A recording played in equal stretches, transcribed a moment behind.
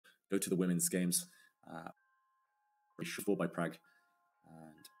go to the women's games. Shuffle by Pragg.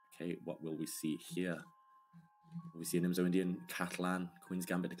 And okay, what will we see here? Will we see an Nimzo Indian, Catalan, Queen's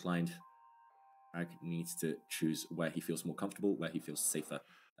Gambit declined. Pragg needs to choose where he feels more comfortable, where he feels safer.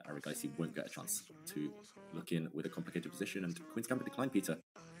 Erigaisi won't get a chance to look in with a complicated position, and Queen's Gambit declined, Peter.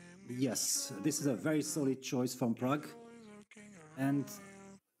 Yes, this is a very solid choice from Pragg. And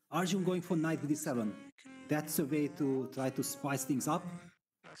Arjun going for knight with d7. That's a way to try to spice things up,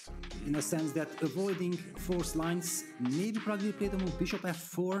 in a sense that avoiding forced lines. Maybe Pragg will play the move bishop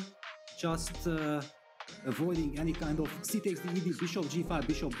f4, just avoiding any kind of c takes the ed, bishop g5,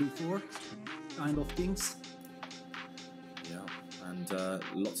 bishop b4 kind of things. Yeah, and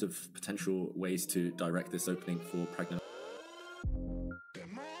lots of potential ways to direct this opening for Praggnanandhaa.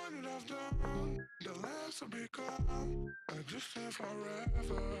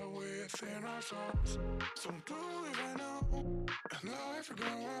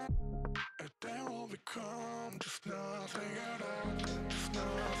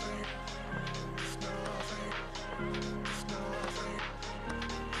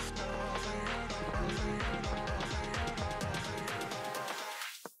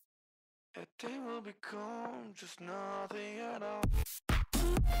 They will become just nothing at all.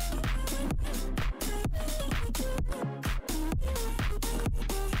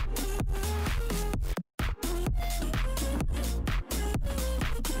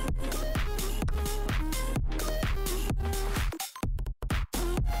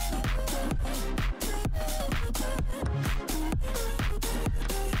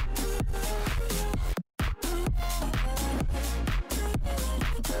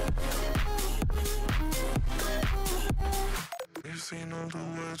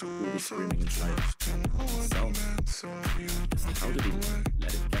 Will be screaming inside himself. How did he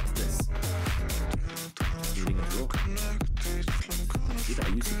let it get to this? Needing a draw. Peter, are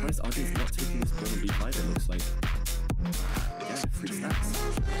you surprised Arjun's not taking this pawn on b5? It looks like, yeah, free stacks.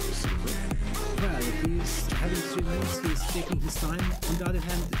 Well, he's having 3 moves, he's taking his time. On the other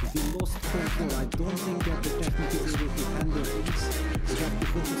hand, he lost pawn 4. I don't think that the technique is able to handle things. We have to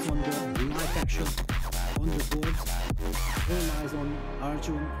focus on the live action on the board. All eyes on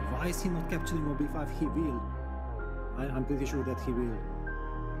Arjun. Why is he not capturing on b5? He will. I'm pretty sure that he will.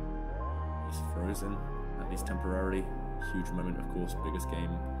 He's frozen, at least temporarily. Huge moment, of course, biggest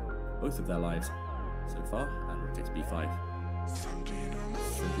game both of their lives so far, and rotates b5.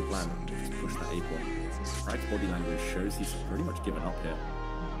 Simple plan, just push that a pawn. Pragg's body language shows he's pretty much given up here.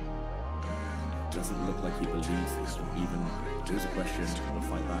 Doesn't look like he believes this will even pose a question or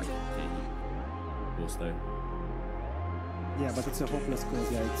fight back. Okay, of course though. Yeah, but it's a hopeless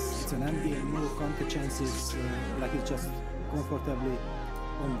cause. Yeah, it's an endgame, no counter chances. Like it's just comfortably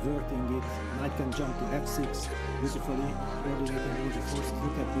converting it. Knight can jump to f6 beautifully, coordinating all the forces.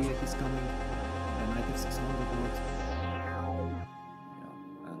 Look at b8 is coming, and knight f6 on the board.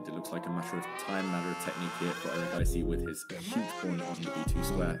 Yeah, and it looks like a matter of time, matter of technique here for Erigaisi with his huge pawn on the b2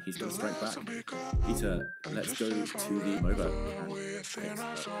 square. He's going to strike back. Peter, let's go to the MOBA and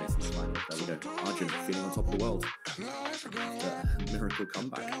fix the final. There we go. Arjun feeling on top of the world. Miracle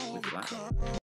comeback with black.